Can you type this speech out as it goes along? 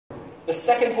The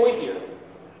second point here,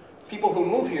 people who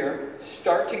move here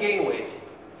start to gain weight,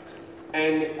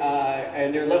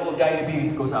 and their level of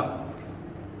diabetes goes up.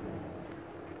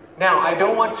 Now, I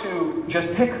don't want to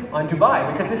just pick on Dubai,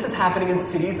 because this is happening in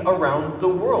cities around the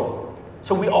world.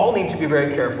 So we all need to be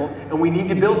very careful, and we need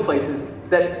to build places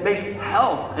that make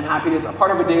health and happiness a part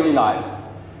of our daily lives.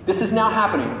 This is now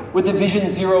happening with the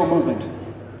Vision Zero movement.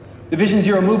 The Vision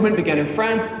Zero movement began in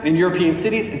France and in European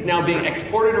cities. It's now being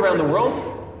exported around the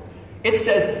world. It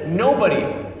says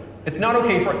it's not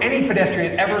okay for any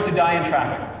pedestrian ever to die in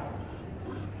traffic.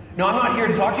 Now, I'm not here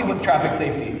to talk to you about traffic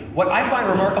safety. What I find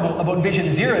remarkable about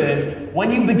Vision Zero is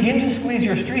when you begin to squeeze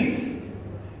your streets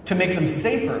to make them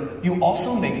safer, you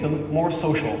also make them more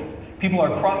social. People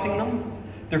are crossing them.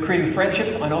 They're creating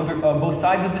friendships on both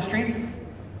sides of the streets.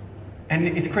 And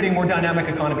it's creating a more dynamic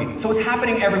economy. So it's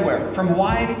happening everywhere, from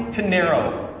wide to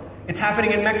narrow. It's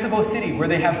happening in Mexico City, where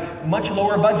they have much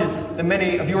lower budgets than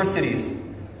many of your cities.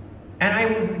 And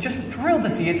I'm just thrilled to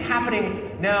see it's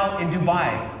happening now in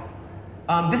Dubai.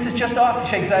 This is just off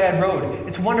Sheikh Zayed Road.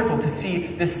 It's wonderful to see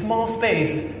this small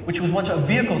space, which was once a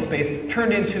vehicle space,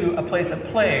 turned into a place of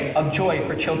play, of joy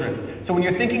for children. So when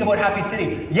you're thinking about Happy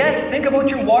City, yes, think about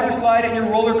your water slide and your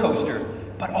roller coaster,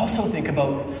 but also think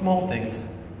about small things.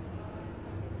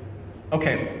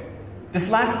 Okay, this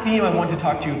last theme I want to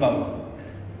talk to you about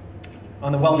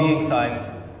on the well-being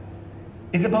side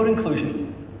is about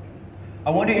inclusion. I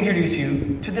want to introduce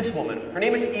you to this woman. Her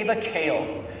name is Eva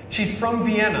Kale. She's from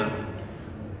Vienna.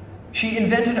 She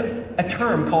invented a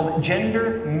term called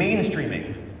gender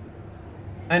mainstreaming.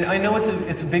 And I know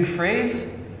it's a big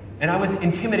phrase, and I was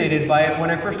intimidated by it when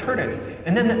I first heard it.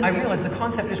 And then I realized the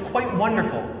concept is quite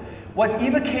wonderful. What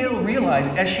Eva Kale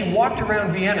realized as she walked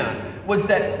around Vienna was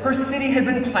that her city had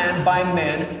been planned by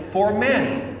men for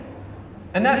men.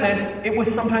 And that meant it was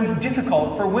sometimes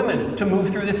difficult for women to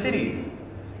move through the city.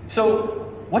 So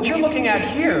what you're looking at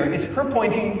here is her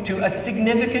pointing to a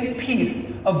significant piece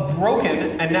of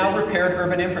broken and now repaired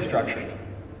urban infrastructure.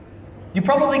 You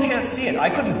probably can't see it. I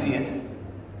couldn't see it.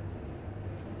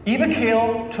 Eva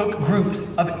Kale took groups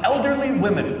of elderly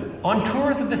women on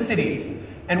tours of the city,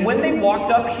 and when they walked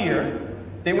up here,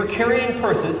 they were carrying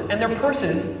purses, and their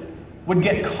purses would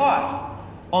get caught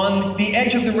on the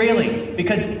edge of the railing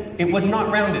because it was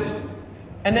not rounded.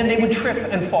 And then they would trip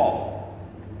and fall.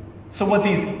 So what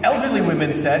these elderly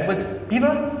women said was,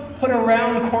 Eva, put a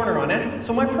round corner on it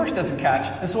so my purse doesn't catch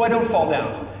and so I don't fall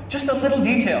down. Just a little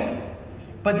detail.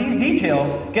 But these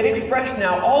details get expressed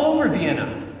now all over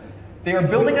Vienna. They are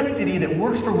building a city that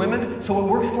works for women, so it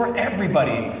works for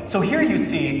everybody. So here you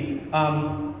see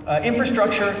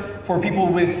infrastructure for people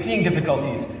with seeing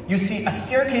difficulties. You see a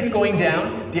staircase going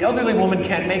down. The elderly woman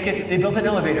can't make it. They built an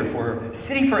elevator for her.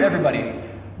 City for everybody.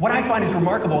 What I find is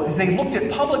remarkable is they looked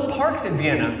at public parks in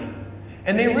Vienna,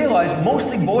 and they realized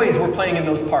mostly boys were playing in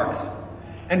those parks.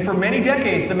 And for many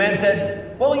decades, the men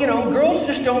said, well, you know, girls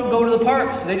just don't go to the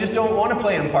parks. They just don't want to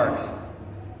play in parks.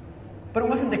 But it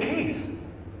wasn't the case.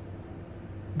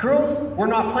 Girls were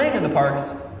not playing in the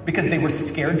parks because they were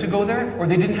scared to go there or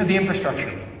they didn't have the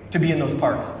infrastructure to be in those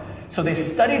parks. So they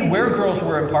studied where girls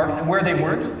were in parks and where they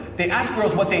weren't. They asked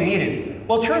girls what they needed.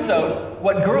 Well, it turns out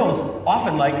what girls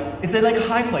often like is they like a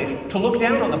high place to look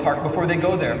down on the park before they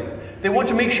go there. They want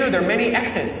to make sure there are many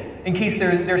exits in case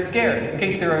they're scared, in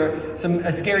case there are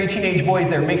some scary teenage boys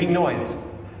there making noise.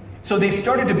 So they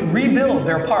started to rebuild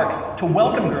their parks to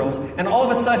welcome girls, and all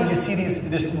of a sudden you see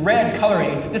this red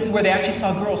coloring. This is where they actually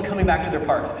saw girls coming back to their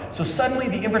parks. So suddenly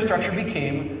the infrastructure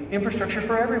became infrastructure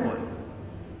for everyone.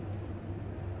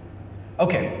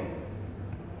 Okay,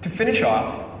 to finish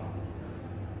off,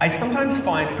 I sometimes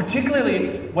find,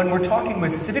 particularly when we're talking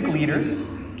with civic leaders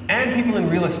and people in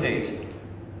real estate,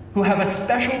 who have a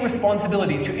special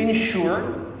responsibility to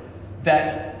ensure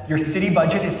that your city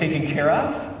budget is taken care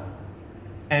of,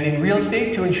 and in real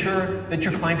estate to ensure that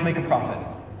your clients make a profit.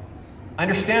 I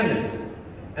understand this,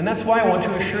 and that's why I want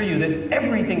to assure you that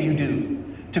everything you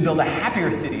do to build a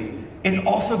happier city is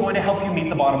also going to help you meet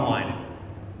the bottom line.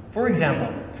 For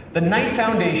example, the Knight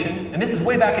Foundation, and this is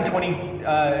way back in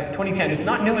 2010, it's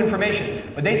not new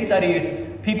information, but they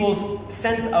studied people's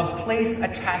sense of place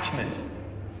attachment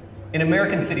in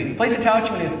American cities. Place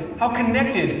attachment is how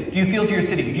connected do you feel to your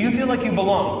city? Do you feel like you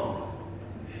belong?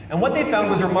 And what they found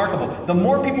was remarkable. The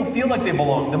more people feel like they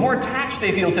belong, the more attached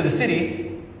they feel to the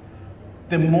city,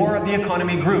 the more the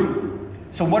economy grew.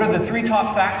 So what are the three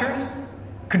top factors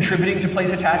contributing to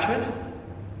place attachment?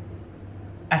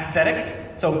 Aesthetics,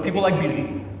 so people like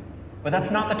beauty, but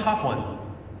that's not the top one.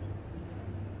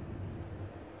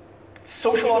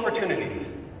 Social opportunities.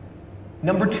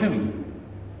 Number 2,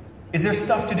 is there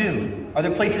stuff to do? Are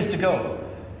there places to go?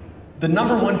 The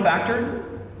number one factor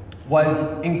was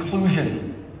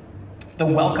inclusion, the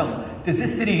welcome. Does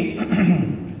this city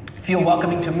feel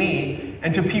welcoming to me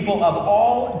and to people of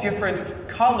all different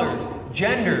colors,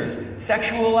 genders,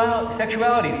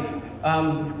 sexualities,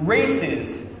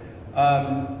 races,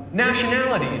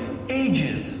 nationalities,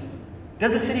 ages?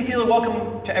 Does the city feel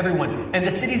welcome to everyone? And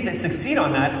the cities that succeed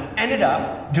on that ended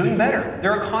up doing better.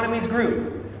 Their economies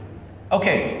grew.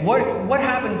 Okay, what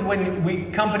happens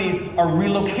when companies are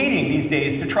relocating these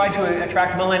days to try to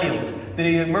attract millennials,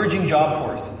 the emerging job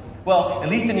force? Well, at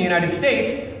least in the United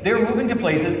States, they're moving to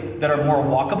places that are more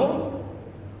walkable,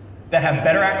 that have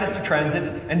better access to transit,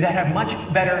 and that have much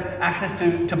better access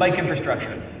to bike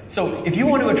infrastructure. So if you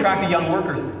want to attract the young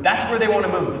workers, that's where they want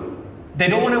to move. They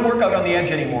don't want to work out on the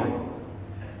edge anymore.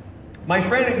 My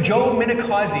friend Joe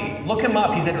Minicozzi, look him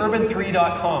up, he's at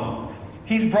urban3.com.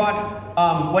 He's brought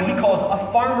what he calls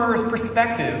a farmer's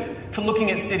perspective to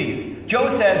looking at cities. Joe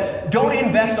says, don't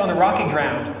invest on the rocky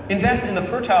ground, invest in the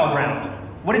fertile ground.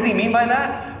 What does he mean by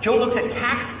that? Joe looks at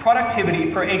tax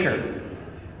productivity per acre.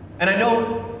 And I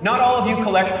know not all of you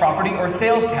collect property or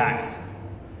sales tax,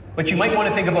 but you might want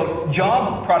to think about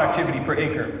job productivity per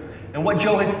acre. And what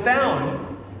Joe has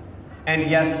found, and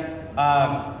yes,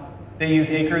 they use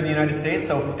acre in the United States,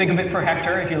 so think of it for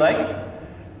hectare if you like.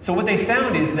 So what they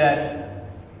found is that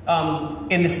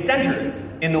in the centers,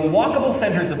 in the walkable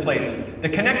centers of places, the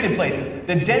connected places,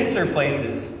 the denser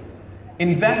places,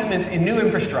 investments in new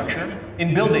infrastructure,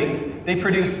 in buildings, they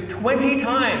produce 20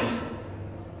 times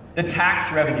the tax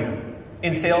revenue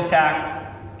in sales tax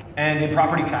and in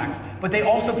property tax. But they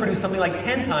also produce something like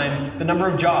 10 times the number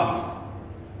of jobs.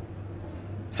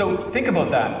 So think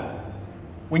about that.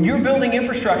 When you're building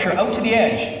infrastructure out to the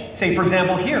edge, say for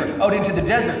example here, out into the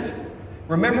desert,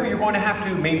 remember you're going to have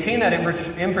to maintain that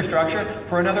infrastructure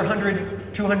for another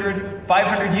 100, 200,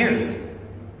 500 years.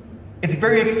 It's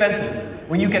very expensive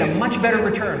when you get a much better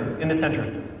return in the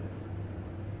center.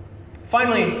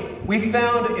 Finally, we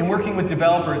found in working with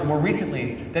developers more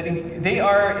recently that they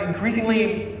are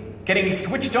increasingly getting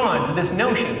switched on to this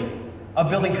notion of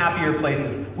building happier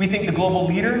places. We think the global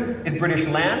leader is British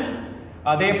Land.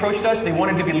 They approached us, they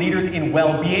wanted to be leaders in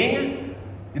well-being.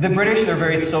 The British, they're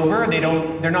very sober,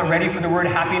 they're not ready for the word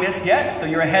happiness yet, so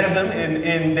you're ahead of them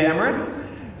in the Emirates.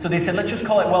 So they said, let's just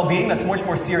call it well-being, that's much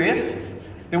more serious.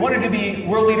 They wanted to be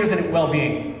world leaders in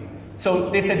well-being. So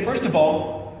they said, first of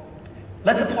all,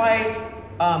 let's apply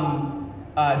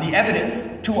the evidence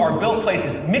to our built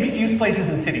places, mixed-use places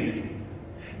in cities.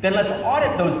 Then let's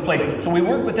audit those places. So we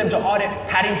worked with them to audit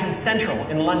Paddington Central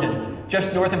in London,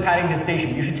 just north of Paddington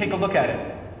Station. You should take a look at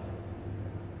it.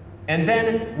 And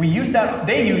then they used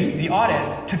the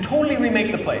audit to totally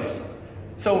remake the place.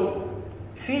 So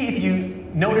see if you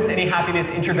notice any happiness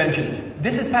interventions.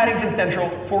 This is Paddington Central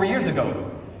 4 years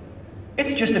ago.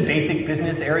 It's just a basic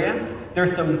business area.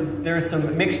 There's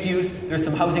some mixed use, there's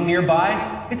some housing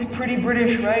nearby. It's pretty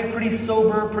British, right? Pretty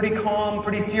sober, pretty calm,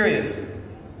 pretty serious.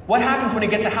 What happens when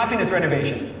it gets a happiness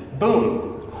renovation? Boom.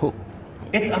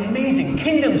 It's amazing.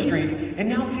 Kingdom Street, it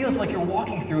now feels like you're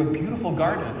walking through a beautiful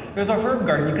garden. There's a herb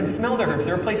garden. You can smell the herbs.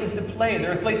 There are places to play.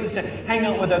 There are places to hang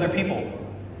out with other people.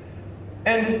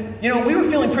 And, we were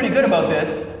feeling pretty good about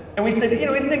this. And we said,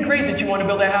 isn't it great that you want to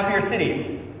build a happier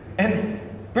city? And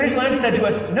British Land said to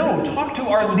us, no, talk to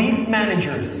our lease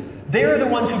managers. They're the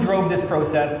ones who drove this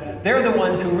process. They're the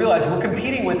ones who realized we're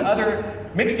competing with other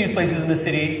mixed-use places in the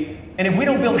city. And if we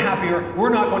don't build happier,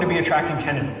 we're not going to be attracting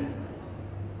tenants.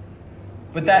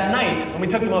 But that night, when we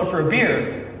took them out for a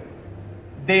beer,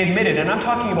 they admitted, and I'm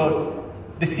talking about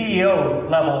the CEO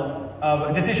level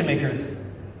of decision makers,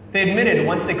 they admitted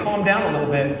once they calmed down a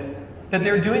little bit that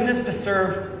they're doing this to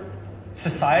serve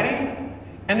society,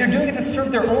 and they're doing it to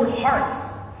serve their own hearts,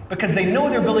 because they know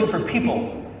they're building for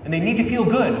people, and they need to feel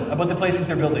good about the places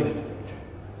they're building.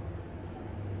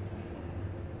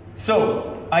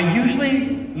 So, I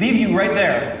usually leave you right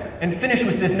there and finish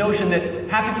with this notion that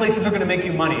happy places are going to make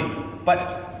you money.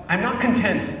 But I'm not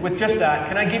content with just that.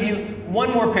 Can I give you one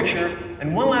more picture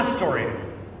and one last story?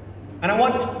 And I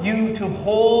want you to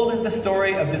hold the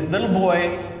story of this little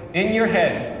boy in your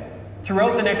head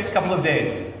throughout the next couple of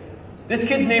days. This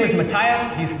kid's name is Matthias.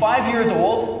 He's 5 years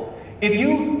old. If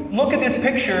you look at this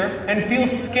picture and feel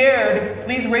scared,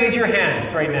 please raise your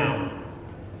hands right now.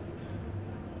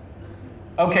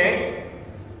 Okay.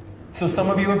 So some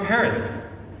of you are parents.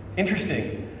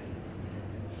 Interesting.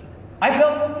 I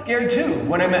felt scared too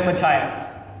when I met Matthias.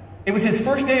 It was his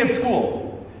first day of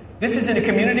school. This is in a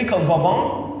community called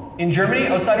Vauban in Germany,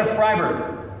 outside of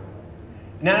Freiburg.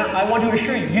 Now, I want to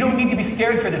assure you, you don't need to be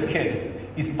scared for this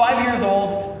kid. He's 5 years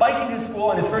old, biking to school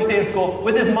on his first day of school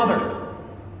with his mother.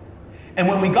 And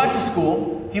when we got to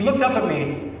school, he looked up at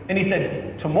me and he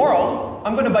said, "Tomorrow,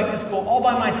 I'm going to bike to school all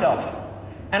by myself."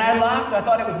 And I laughed. I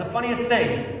thought it was the funniest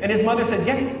thing. And his mother said,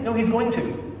 "Yes, no, he's going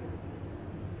to."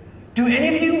 Do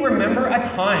any of you remember a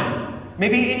time,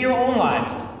 maybe in your own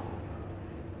lives,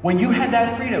 when you had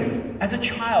that freedom as a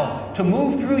child to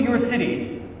move through your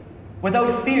city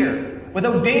without fear,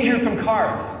 without danger from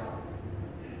cars?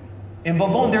 In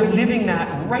Vauban, they're living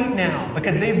that right now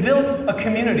because they've built a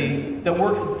community that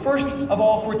works first of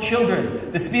all for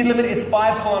children. The speed limit is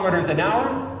 5 kilometers an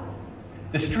hour.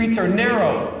 The streets are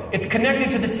narrow. It's connected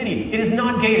to the city. It is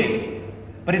not gated,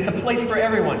 but it's a place for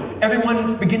everyone.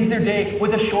 Everyone begins their day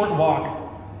with a short walk.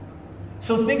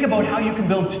 So think about how you can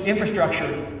build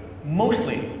infrastructure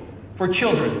mostly for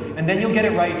children, and then you'll get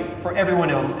it right for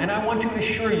everyone else. And I want to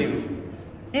assure you,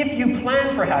 if you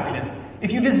plan for happiness,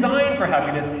 if you design for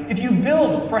happiness, if you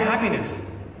build for happiness,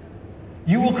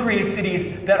 you will create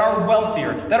cities that are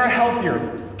wealthier, that are healthier,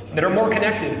 that are more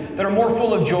connected, that are more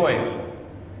full of joy,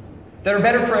 that are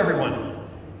better for everyone.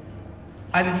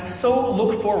 I so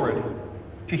look forward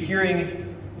to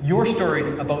hearing your stories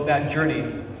about that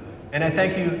journey. And I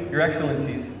thank you, Your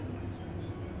Excellencies,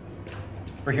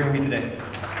 for hearing me today.